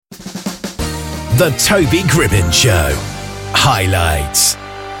The Toby Gribbin Show. Highlights.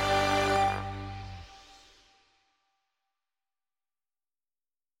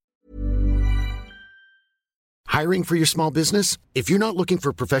 Hiring for your small business? If you're not looking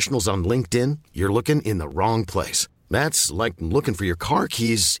for professionals on LinkedIn, you're looking in the wrong place. That's like looking for your car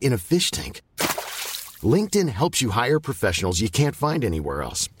keys in a fish tank. LinkedIn helps you hire professionals you can't find anywhere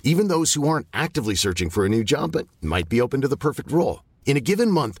else, even those who aren't actively searching for a new job but might be open to the perfect role. In a given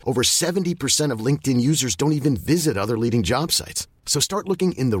month, over 70% of LinkedIn users don't even visit other leading job sites. So start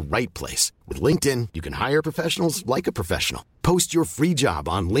looking in the right place. With LinkedIn, you can hire professionals like a professional. Post your free job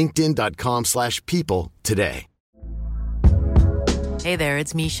on linkedin.com/people today. Hey there,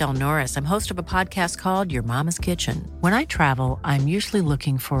 it's Michelle Norris. I'm host of a podcast called Your Mama's Kitchen. When I travel, I'm usually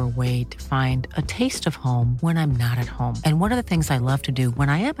looking for a way to find a taste of home when I'm not at home. And one of the things I love to do when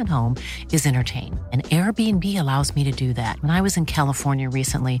I am at home is entertain. And Airbnb allows me to do that. When I was in California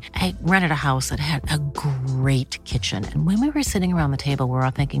recently, I rented a house that had a great kitchen. And when we were sitting around the table, we were all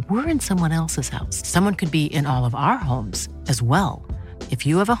thinking, we're in someone else's house. Someone could be in all of our homes as well. If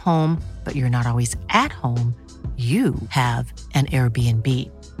you have a home, but you're not always at home, you have an Airbnb.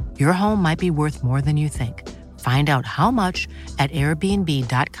 Your home might be worth more than you think. Find out how much at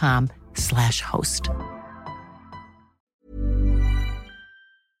airbnb.com/host.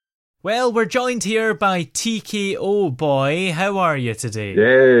 Well, we're joined here by TKO Boy. How are you today?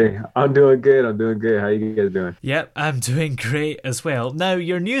 Hey, I'm doing good. How you guys doing? Yep, I'm doing great as well. Now,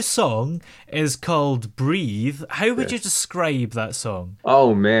 your new song is called Breathe. How would you describe that song?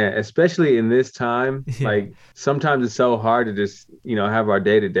 Oh, man, especially in this time, like sometimes it's so hard to just, have our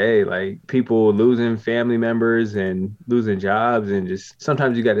day to day, like people losing family members and losing jobs, and just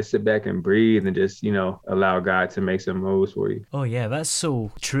sometimes you got to sit back and breathe and just, allow God to make some moves for you. Oh, yeah, that's so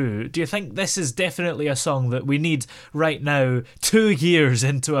true. Do you think this is definitely a song that we need right now, 2 years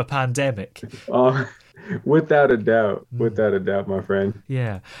into a pandemic? Without a doubt, my friend.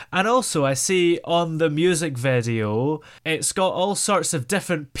 Yeah. And also, I see on the music video, it's got all sorts of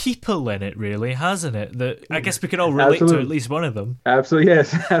different people in it, really, hasn't it? That I guess we can all relate to at least one of them. Absolutely,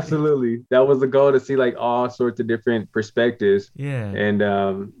 yes, absolutely. That was the goal, to see like all sorts of different perspectives. Yeah. And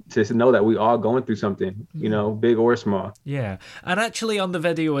to know that we all going through something, big or small. Yeah. And actually on the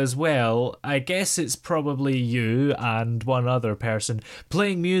video as well, I guess it's probably you and one other person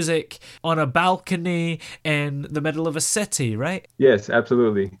playing music on a balcony in the middle of a city, right? Yes,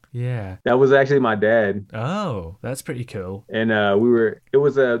 absolutely. Yeah. That was actually my dad. Oh, that's pretty cool. And it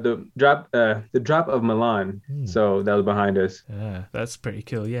was the drop of Milan. So that was behind us. Yeah, that's pretty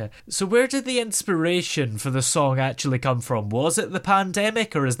cool, yeah. So where did the inspiration for the song actually come from? Was it the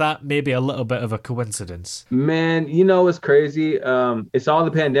pandemic, or is that maybe a little bit of a coincidence? Man, it's crazy. It's all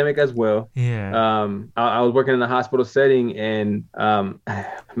the pandemic as well. Yeah. I was working in a hospital setting, and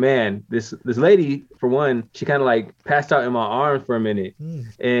man, this lady, for one, she kind of like passed out in my arms for a minute.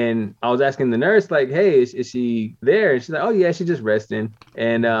 And I was asking the nurse, like, hey, is she there? And she's like, oh yeah, she's just resting.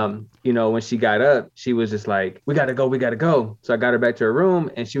 And when she got up, she was just like, we gotta go. So I got her back to her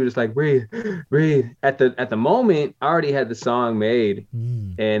room, and she was just like, breathe. At the moment, I already had the song made.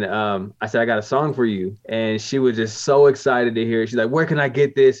 And I said, I got a song for you. And she was just so excited to hear it. She's like, where can I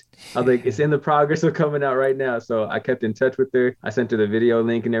get this? I was like, it's in the progress of coming out right now. So I kept in touch with her. I sent her the video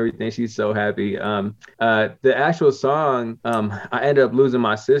link and everything. She's so happy. The actual song, I ended up losing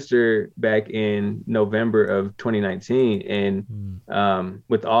my sister back in November of 2019. And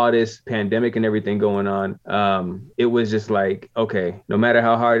with all this pandemic and everything going on, it was just like, okay, no matter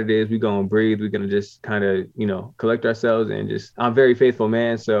how hard it is, we're going to breathe. We're going to just kind of, collect ourselves, and just, I'm a very faithful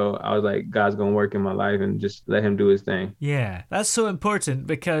man. So I was like, God's going to work in my life, and just let him do his thing. Yeah, that's so important,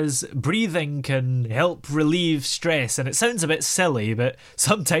 because breathing can help relieve stress. And it sounds a bit silly, but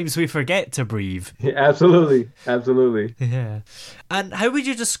sometimes we forget to breathe. Yeah, absolutely. Yeah. And how would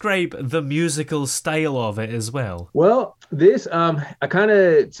you describe the musical style of it as well? Well, this, I kind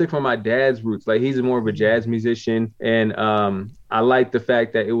of took from my dad's roots. Like, he's more of a jazz musician, and I like the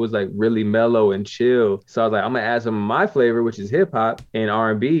fact that it was like really mellow and chill. So I was like, I'm gonna add some of my flavor, which is hip hop and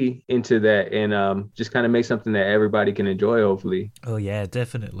R&B, into that, and just kind of make something that everybody can enjoy, hopefully. Oh yeah,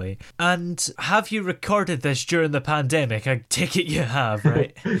 definitely. And have you recorded this during the pandemic? I take it you have,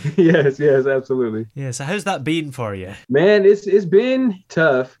 right? Yes, absolutely. Yeah. So how's that been for you? Man, it's been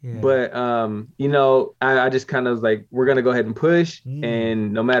tough, yeah. But I just kind of was like, we're gonna go ahead and push,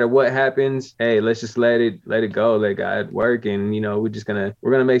 and no matter what happens, hey, let's just let it go, let God work, and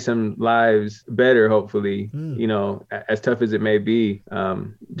we're gonna make some lives better, hopefully. As tough as it may be,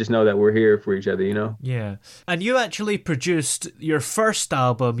 just know that we're here for each other. Yeah. And you actually produced your first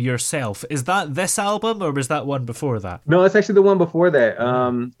album yourself. Is that this album, or was that one before that? No, it's actually the one before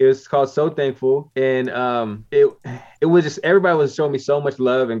that. It was called So Thankful, and it was just, everybody was showing me so much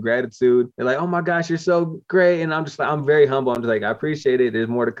love and gratitude. They're like, oh my gosh, you're so great. And I'm just like, I'm very humble. I'm just like, I appreciate it. There's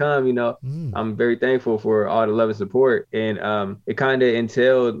more to come, I'm very thankful for all the love and support. And it kind of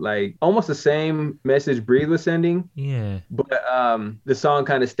entailed like almost the same message Breathe was sending. Yeah. But the song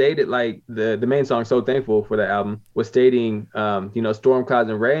kind of stated, like the main song, So Thankful, for the album was stating, storm clouds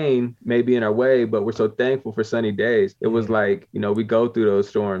and rain may be in our way, but we're so thankful for sunny days. It was like, we go through those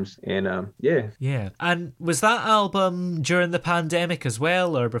storms, and Yeah. And was that album during the pandemic as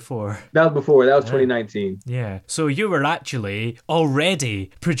well, or before? That was before. That was 2019. Yeah. So you were actually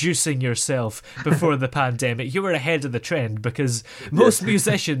already producing yourself before the pandemic. You were ahead of the trend, because most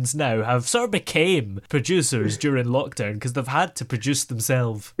musicians now have sort of became producers during lockdown because they've had to produce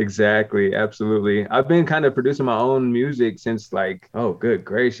themselves. Exactly. Absolutely. I've been kind of producing my own music since like, oh, good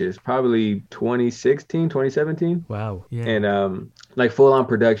gracious, probably 2016, 2017. Wow. Yeah. And like full on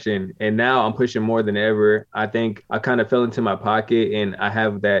production. And now I'm pushing more than ever. I think I kind of fell into my pocket, and I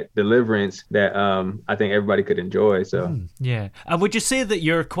have that deliverance that I think everybody could enjoy. So yeah. And would you say that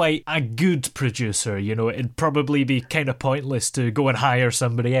you're quite a good producer? It'd probably be kind of pointless to go and hire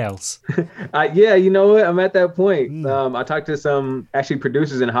somebody else. Yeah, you know what? I'm at that point. I talked to some actually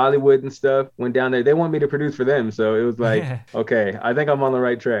producers in Hollywood and stuff, went down there. They want me to produce for them. So it was like, okay, I think I'm on the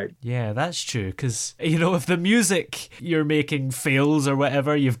right track. Yeah, that's true. Because, if the music you're making fails or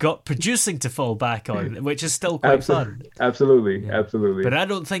whatever, you've got producing to fall back on, which is still quite fun. Absolutely. Yeah. Absolutely. But I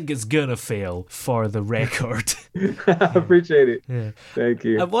don't think it's going to fail, for the record. I appreciate it. Yeah. Thank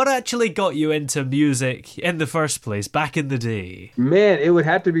you. And what actually got you into music in the first place back in the day? Man, it would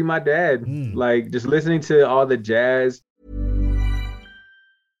have to be my dad. Like just listening to all the jazz.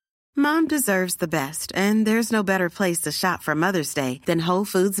 Mom deserves the best, and there's no better place to shop for Mother's Day than Whole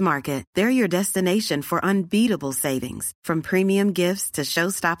Foods Market. They're your destination for unbeatable savings, from premium gifts to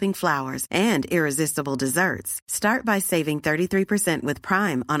show-stopping flowers and irresistible desserts. Start by saving 33% with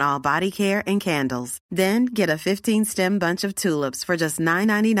Prime on all body care and candles. Then get a 15-stem bunch of tulips for just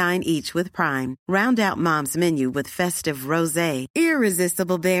 $9.99 each with Prime. Round out Mom's menu with festive rosé,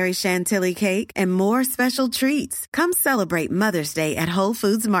 irresistible berry chantilly cake, and more special treats. Come celebrate Mother's Day at Whole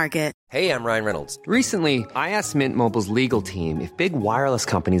Foods Market. Hey, I'm Ryan Reynolds. Recently, I asked Mint Mobile's legal team if big wireless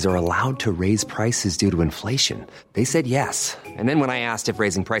companies are allowed to raise prices due to inflation. They said yes. And then when I asked if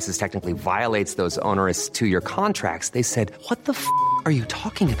raising prices technically violates those onerous 2-year contracts, they said, "What the f*** are you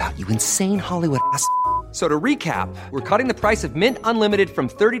talking about, you insane Hollywood ass?" So to recap, we're cutting the price of Mint Unlimited from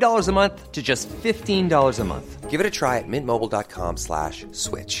 $30 a month to just $15 a month. Give it a try at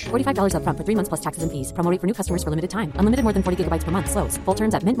mintmobile.com/switch. $45 up front for 3 months plus taxes and fees. Promo rate for new customers for limited time. Unlimited more than 40 gigabytes per month. Slows full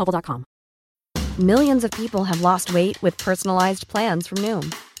terms at mintmobile.com. Millions of people have lost weight with personalized plans from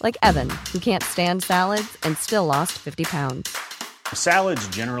Noom. Like Evan, who can't stand salads and still lost 50 pounds. Salads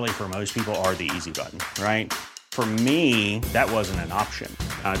generally for most people are the easy button, right? For me, that wasn't an option.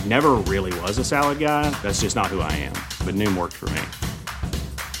 I never really was a salad guy. That's just not who I am. But Noom worked for me.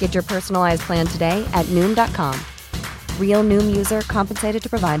 Get your personalized plan today at Noom.com. Real Noom user compensated to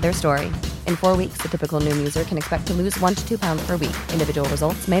provide their story. In 4 weeks, the typical Noom user can expect to lose 1 to 2 pounds per week. Individual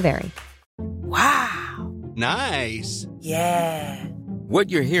results may vary. Wow. Nice. Yeah. What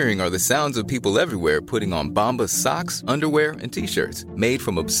you're hearing are the sounds of people everywhere putting on Bombas socks, underwear, and T-shirts made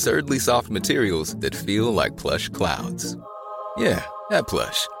from absurdly soft materials that feel like plush clouds. Yeah, that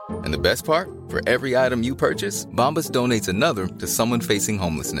plush. And the best part? For every item you purchase, Bombas donates another to someone facing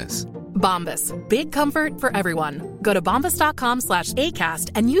homelessness. Bombas. Big comfort for everyone. Go to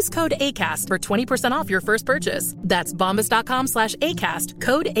bombas.com/ACAST and use code ACAST for 20% off your first purchase. That's bombas.com/ACAST.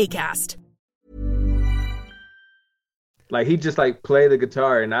 Code ACAST. Like he'd just like play the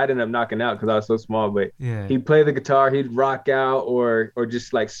guitar, and I'd end up knocking out because I was so small. But he'd play the guitar, he'd rock out, or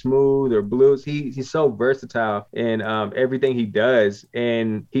just like smooth or blues. He's so versatile in everything he does.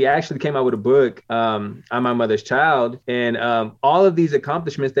 And he actually came out with a book, I'm My Mother's Child, and all of these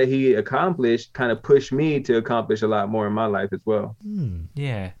accomplishments that he accomplished kind of pushed me to accomplish a lot more in my life as well.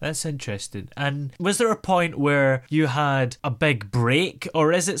 Yeah, that's interesting. And was there a point where you had a big break,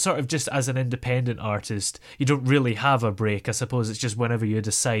 or is it sort of just as an independent artist you don't really have a break. I suppose it's just whenever you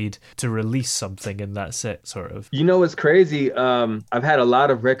decide to release something in that set, sort of. You know what's crazy? I've had a lot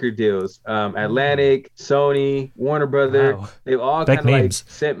of record deals. Atlantic, Sony, Warner Brothers. Wow. They've all Big kind of like names.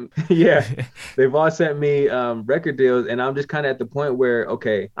 sent they've all sent me record deals, and I'm just kind of at the point where,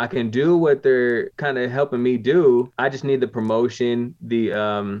 okay, I can do what they're kind of helping me do. I just need the promotion,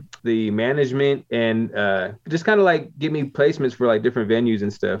 the management, and just kind of like get me placements for like different venues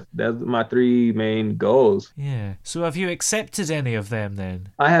and stuff. That's my 3 main goals. Yeah. So have you accepted any of them then?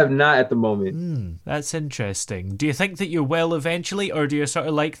 I have not at the moment. That's interesting. Do you think that you will eventually, or do you sort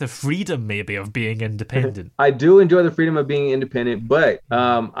of like the freedom maybe of being independent? I do enjoy the freedom of being independent, but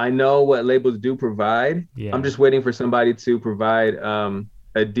I know what labels do provide. Yeah. I'm just waiting for somebody to provide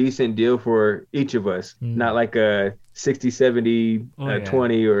a decent deal for each of us, not like a 60, 70,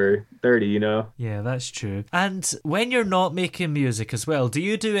 20 or 30, you know? Yeah, that's true. And when you're not making music as well, do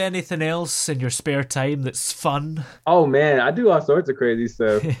you do anything else in your spare time that's fun? Oh man, I do all sorts of crazy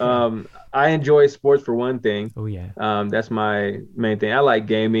stuff. I enjoy sports for one thing. Oh yeah. That's my main thing. I like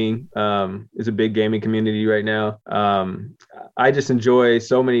gaming. It's a big gaming community right now. I just enjoy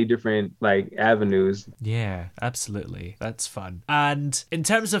so many different like avenues. Yeah, absolutely. That's fun. And in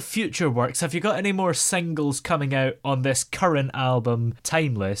terms of future works, have you got any more singles coming out on this current album,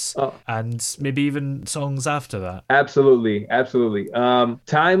 Timeless, and maybe even songs after that? Absolutely.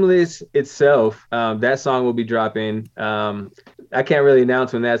 Timeless itself, that song will be dropping. I can't really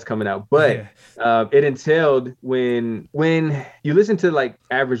announce when that's coming out, but it entailed when you listen to like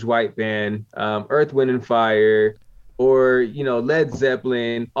Average White Band, Earth, Wind and Fire, or, you know, Led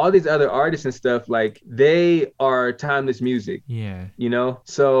Zeppelin, all these other artists and stuff, like they are timeless music. Yeah. You know?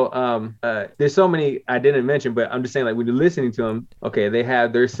 So there's so many I didn't mention, but I'm just saying, like, when you're listening to them, okay, they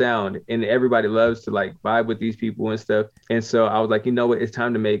have their sound and everybody loves to like vibe with these people and stuff. And so I was like, you know what? It's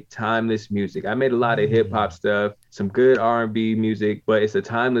time to make timeless music. I made a lot of hip hop stuff, some good R&B music, but it's the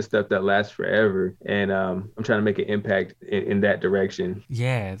timeless stuff that lasts forever. And I'm trying to make an impact in that direction.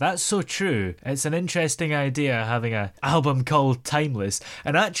 Yeah, that's so true. It's an interesting idea having an album called Timeless.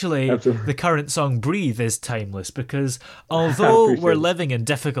 And actually, the current song Breathe is timeless because although we're living in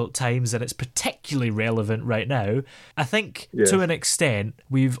difficult times and it's particularly relevant right now, I think to an extent,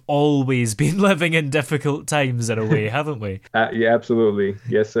 we've always been living in difficult times in a way, haven't we? Yeah, absolutely.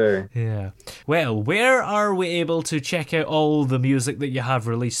 Yes, sir. Yeah. Well, where are we able to check out all the music that you have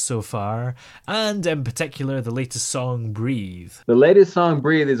released so far, and in particular the latest song Breathe? The latest song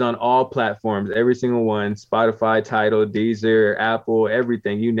Breathe is on all platforms, every single one: Spotify, Tidal, Deezer, Apple,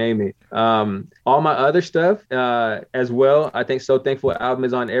 everything, you name it. All my other stuff as well. I think So Thankful album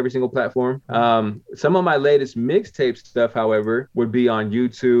is on every single platform. Some of my latest mixtape stuff, however, would be on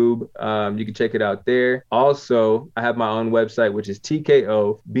YouTube. You can check it out there. Also, I have my own website, which is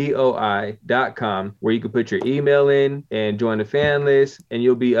tkoboi.com, where you can put your email in and join the fan list, and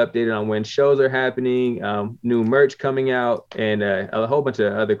you'll be updated on when shows are happening, new merch coming out, and a whole bunch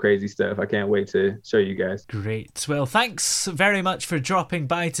of other crazy stuff. I can't wait to show you guys. Great. Well, thanks very much for dropping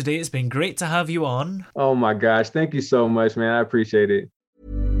by today. It's been great to have you on. Oh my gosh. Thank you so much, man. I appreciate it.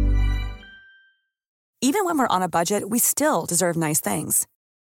 Even when we're on a budget, we still deserve nice things.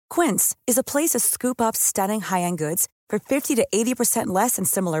 Quince is a place to scoop up stunning high-end goods for 50 to 80% less than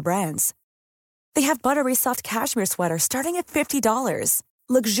similar brands. They have buttery soft cashmere sweaters starting at $50,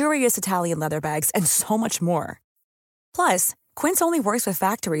 luxurious Italian leather bags, and so much more. Plus, Quince only works with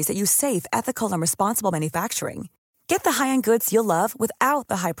factories that use safe, ethical, and responsible manufacturing. Get the high-end goods you'll love without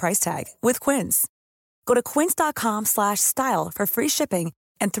the high price tag with Quince. Go to quince.com/style for free shipping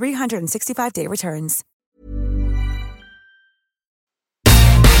and 365-day returns.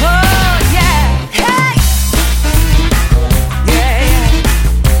 Oh, yeah. Hey!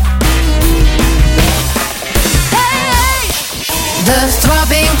 The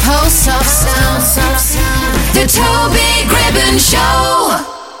throbbing pulse of sound. The Toby Gribbon Show.